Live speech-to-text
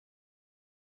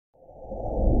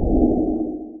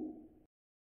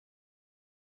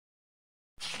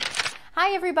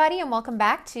Hi everybody and welcome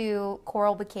back to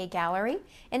Coral Bouquet Gallery.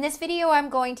 In this video I'm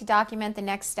going to document the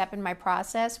next step in my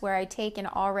process where I take an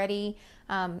already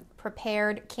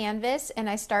prepared canvas and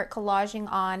I start collaging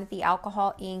on the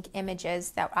alcohol ink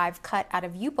images that I've cut out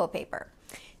of Yupo paper.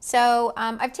 So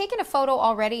I've taken a photo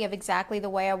already of exactly the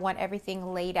way I want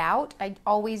everything laid out. I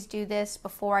always do this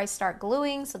before I start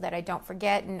gluing so that I don't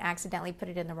forget and accidentally put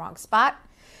it in the wrong spot.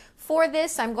 For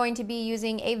this I'm going to be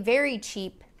using a very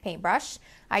cheap paintbrush.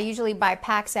 I usually buy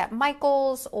packs at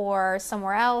Michael's or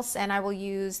somewhere else, and I will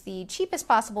use the cheapest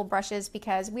possible brushes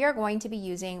because we are going to be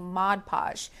using Mod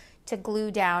Podge to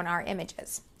glue down our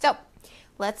images. So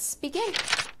let's begin.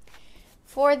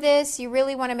 For this, you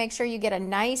really want to make sure you get a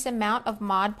nice amount of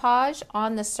Mod Podge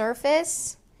on the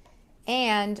surface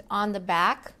and on the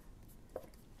back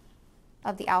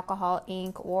of the alcohol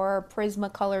ink or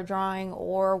Prismacolor drawing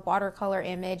or watercolor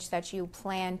image that you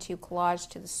plan to collage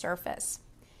to the surface.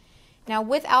 Now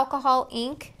with alcohol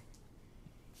ink,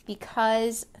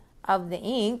 because of the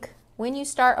ink, when you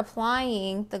start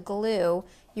applying the glue,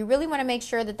 you really want to make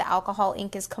sure that the alcohol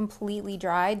ink is completely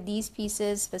dried. These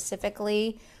pieces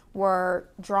specifically were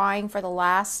drying for the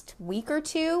last week or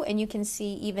two, and you can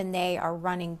see even they are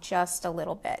running just a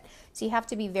little bit. So you have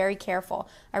to be very careful.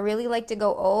 I really like to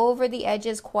go over the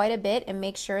edges quite a bit and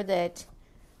make sure that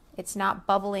it's not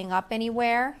bubbling up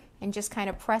anywhere, and just kind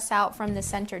of press out from the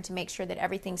center to make sure that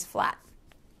everything's flat.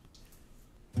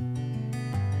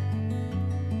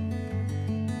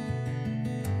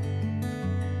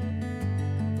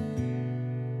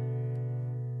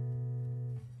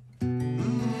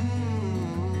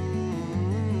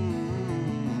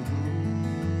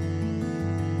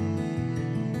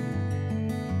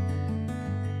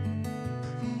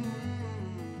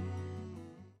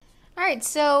 Alright,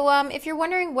 so if you're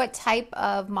wondering what type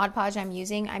of Mod Podge I'm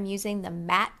using the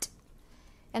matte.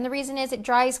 And the reason is it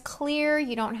dries clear.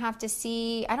 You don't have to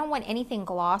see, I don't want anything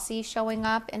glossy showing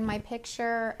up in my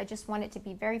picture. I just want it to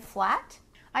be very flat.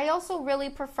 I also really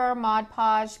prefer Mod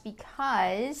Podge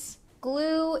because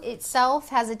glue itself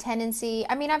has a tendency,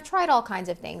 I mean, I've tried all kinds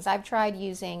of things. I've tried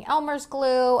using Elmer's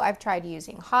glue, I've tried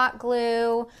using hot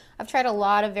glue, I've tried a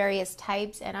lot of various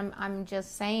types, and I'm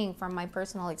just saying from my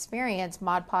personal experience,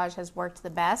 Mod Podge has worked the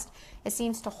best. It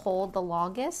seems to hold the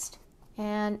longest,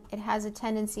 and it has a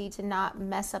tendency to not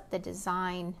mess up the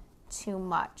design too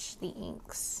much, the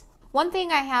inks. One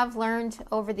thing I have learned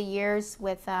over the years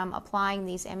with applying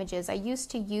these images, I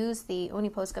used to use the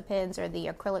Uniposca pens or the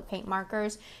acrylic paint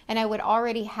markers, and I would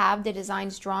already have the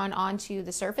designs drawn onto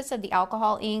the surface of the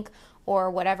alcohol ink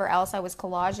or whatever else I was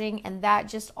collaging, and that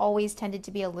just always tended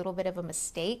to be a little bit of a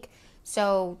mistake.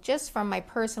 So just from my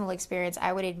personal experience,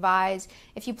 I would advise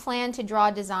if you plan to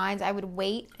draw designs, I would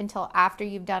wait until after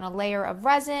you've done a layer of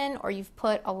resin or you've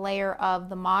put a layer of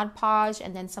the Mod Podge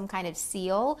and then some kind of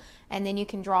seal, and then you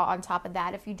can draw on top of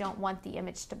that if you don't want the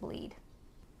image to bleed.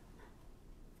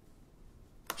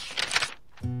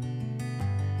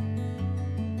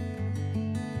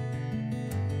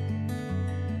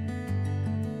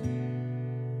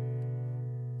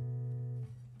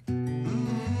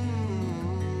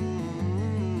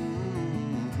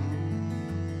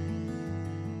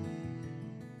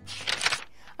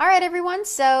 Alright everyone,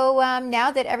 so now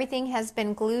that everything has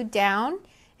been glued down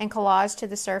and collaged to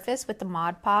the surface with the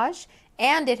Mod Podge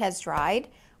and it has dried,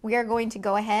 we are going to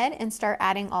go ahead and start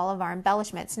adding all of our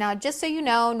embellishments. Now just so you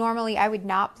know, normally I would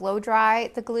not blow dry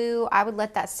the glue. I would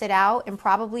let that sit out and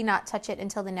probably not touch it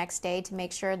until the next day to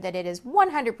make sure that it is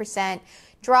 100%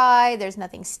 dry, there's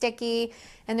nothing sticky.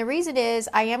 And the reason is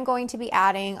I am going to be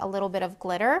adding a little bit of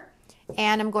glitter,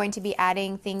 and I'm going to be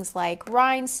adding things like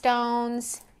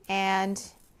rhinestones and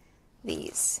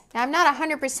these. Now I'm not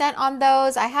 100% on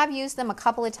those. I have used them a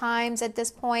couple of times at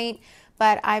this point,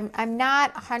 but I'm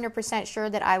not 100% sure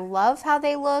that I love how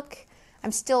they look.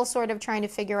 I'm still sort of trying to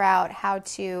figure out how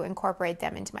to incorporate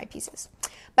them into my pieces.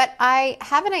 But I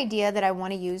have an idea that I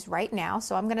want to use right now,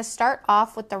 so I'm going to start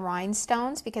off with the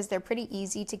rhinestones because they're pretty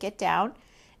easy to get down,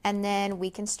 and then we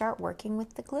can start working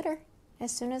with the glitter as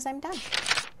soon as I'm done.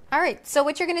 Alright, so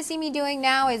what you're going to see me doing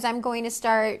now is I'm going to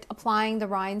start applying the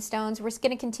rhinestones. We're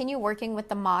going to continue working with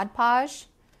the Mod Podge.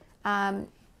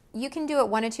 You can do it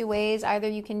one of two ways. Either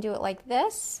you can do it like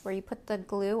this, where you put the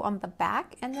glue on the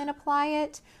back and then apply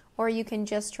it, or you can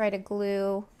just try to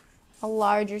glue a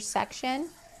larger section,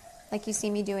 like you see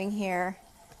me doing here,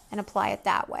 and apply it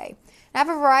that way. I have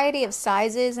a variety of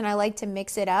sizes, and I like to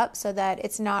mix it up so that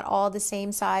it's not all the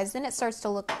same size. Then it starts to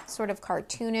look sort of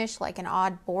cartoonish, like an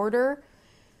odd border.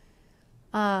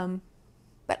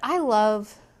 But I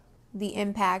love the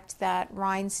impact that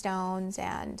rhinestones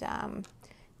and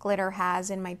glitter has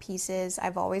in my pieces.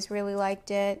 I've always really liked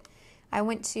it. I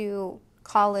went to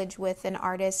college with an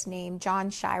artist named John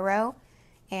Shiro,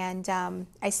 and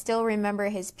I still remember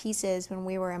his pieces when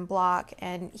we were in block,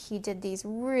 and he did these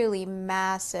really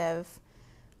massive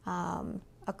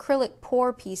acrylic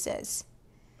pour pieces,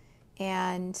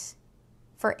 and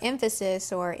for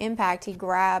emphasis or impact he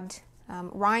grabbed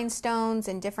rhinestones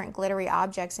and different glittery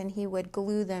objects, and he would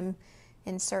glue them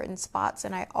in certain spots,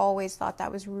 and I always thought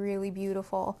that was really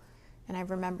beautiful, and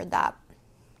I've remembered that.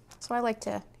 So I like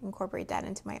to incorporate that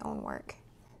into my own work.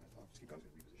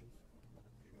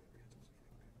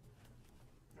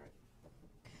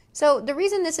 So the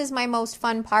reason this is my most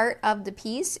fun part of the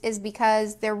piece is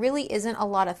because there really isn't a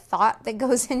lot of thought that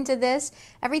goes into this.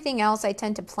 Everything else I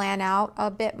tend to plan out a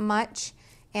bit much,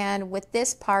 and with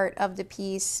this part of the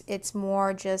piece it's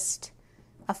more just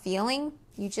a feeling.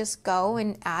 You just go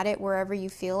and add it wherever you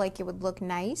feel like it would look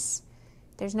nice.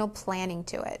 There's no planning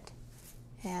to it,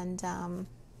 and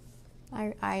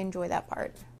I enjoy that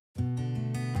part.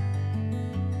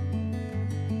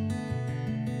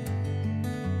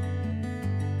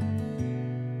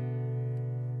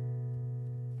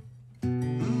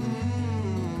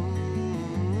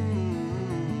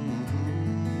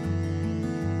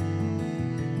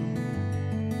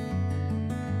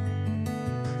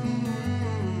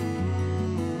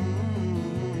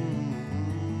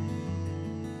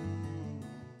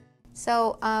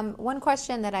 So one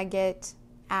question that I get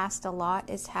asked a lot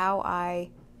is how I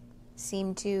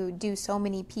seem to do so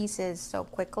many pieces so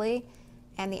quickly,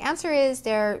 and the answer is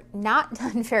they're not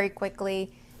done very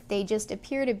quickly. They just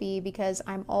appear to be because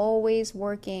I'm always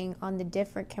working on the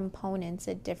different components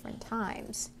at different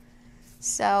times.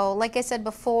 So like I said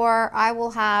before, I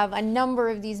will have a number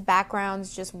of these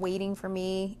backgrounds just waiting for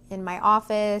me in my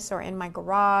office or in my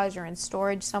garage or in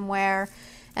storage somewhere,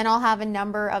 and I'll have a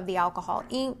number of the alcohol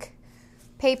ink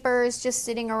papers just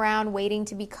sitting around waiting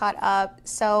to be cut up,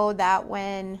 so that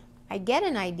when I get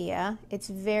an idea, it's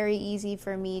very easy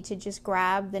for me to just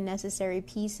grab the necessary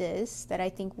pieces that I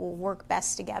think will work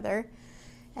best together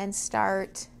and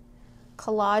start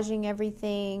collaging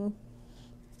everything,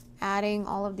 adding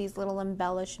all of these little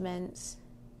embellishments.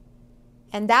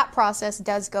 And that process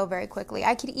does go very quickly.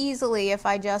 I could easily, if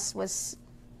I just was,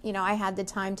 I had the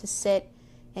time to sit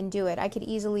and do it, I could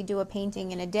easily do a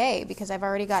painting in a day because I've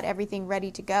already got everything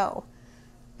ready to go.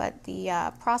 But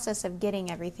the process of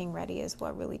getting everything ready is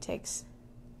what really takes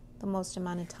the most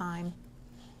amount of time.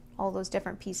 All those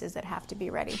different pieces that have to be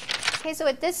ready. Okay, so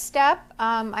at this step,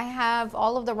 I have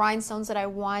all of the rhinestones that I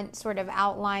want sort of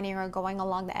outlining or going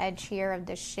along the edge here of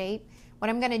this shape. What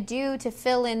I'm going to do to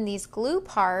fill in these glue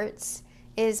parts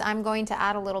is I'm going to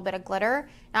add a little bit of glitter.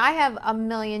 Now I have a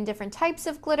million different types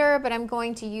of glitter, but I'm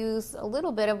going to use a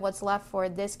little bit of what's left for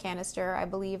this canister. I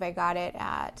believe I got it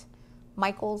at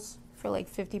Michael's for like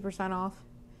 50% off.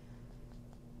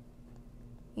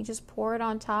 You just pour it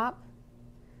on top,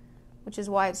 which is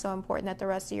why it's so important that the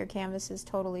rest of your canvas is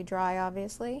totally dry,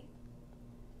 obviously.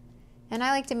 And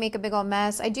I like to make a big old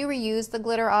mess. I do reuse the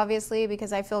glitter, obviously,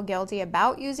 because I feel guilty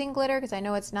about using glitter because I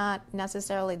know it's not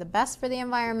necessarily the best for the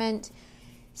environment.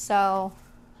 So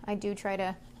I do try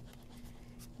to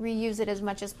reuse it as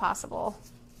much as possible.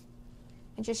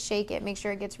 And just shake it, make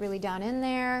sure it gets really down in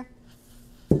there.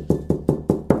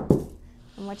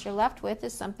 And what you're left with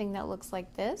is something that looks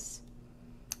like this.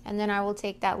 And then I will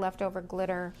take that leftover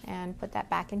glitter and put that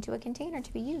back into a container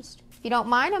to be used. If you don't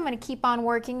mind, I'm going to keep on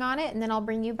working on it, and then I'll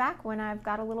bring you back when I've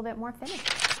got a little bit more finished.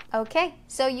 Okay,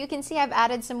 so you can see I've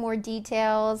added some more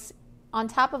details. On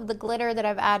top of the glitter that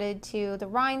I've added to the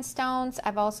rhinestones,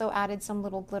 I've also added some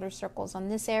little glitter circles on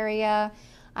this area.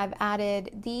 I've added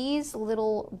these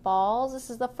little balls. This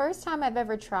is the first time I've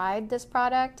ever tried this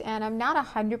product, and I'm not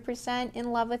 100%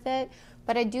 in love with it,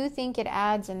 but I do think it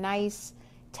adds a nice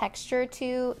texture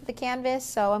to the canvas,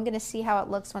 so I'm going to see how it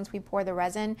looks once we pour the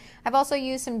resin. I've also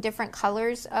used some different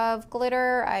colors of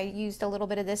glitter. I used a little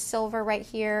bit of this silver right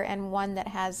here and one that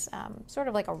has sort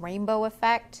of like a rainbow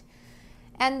effect.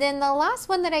 And then the last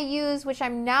one that I use, which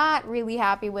I'm not really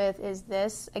happy with, is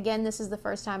this. Again, this is the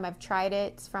first time I've tried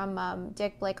it. It's from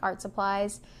Dick Blake Art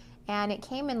Supplies, and it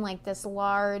came in like this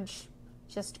large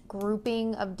just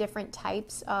grouping of different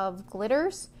types of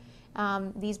glitters.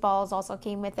 These balls also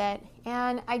came with it,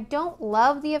 and I don't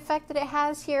love the effect that it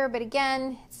has here, but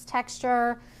again, it's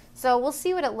texture, so we'll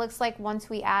see what it looks like once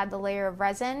we add the layer of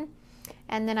resin,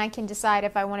 and then I can decide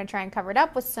if I want to try and cover it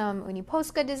up with some Uni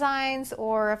Posca designs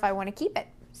or if I want to keep it.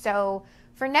 So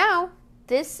for now,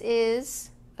 this is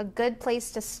a good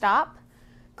place to stop.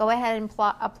 Go ahead and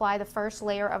apply the first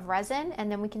layer of resin, and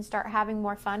then we can start having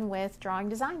more fun with drawing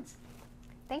designs.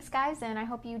 Thanks guys, and I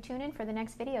hope you tune in for the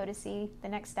next video to see the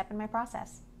next step in my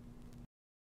process.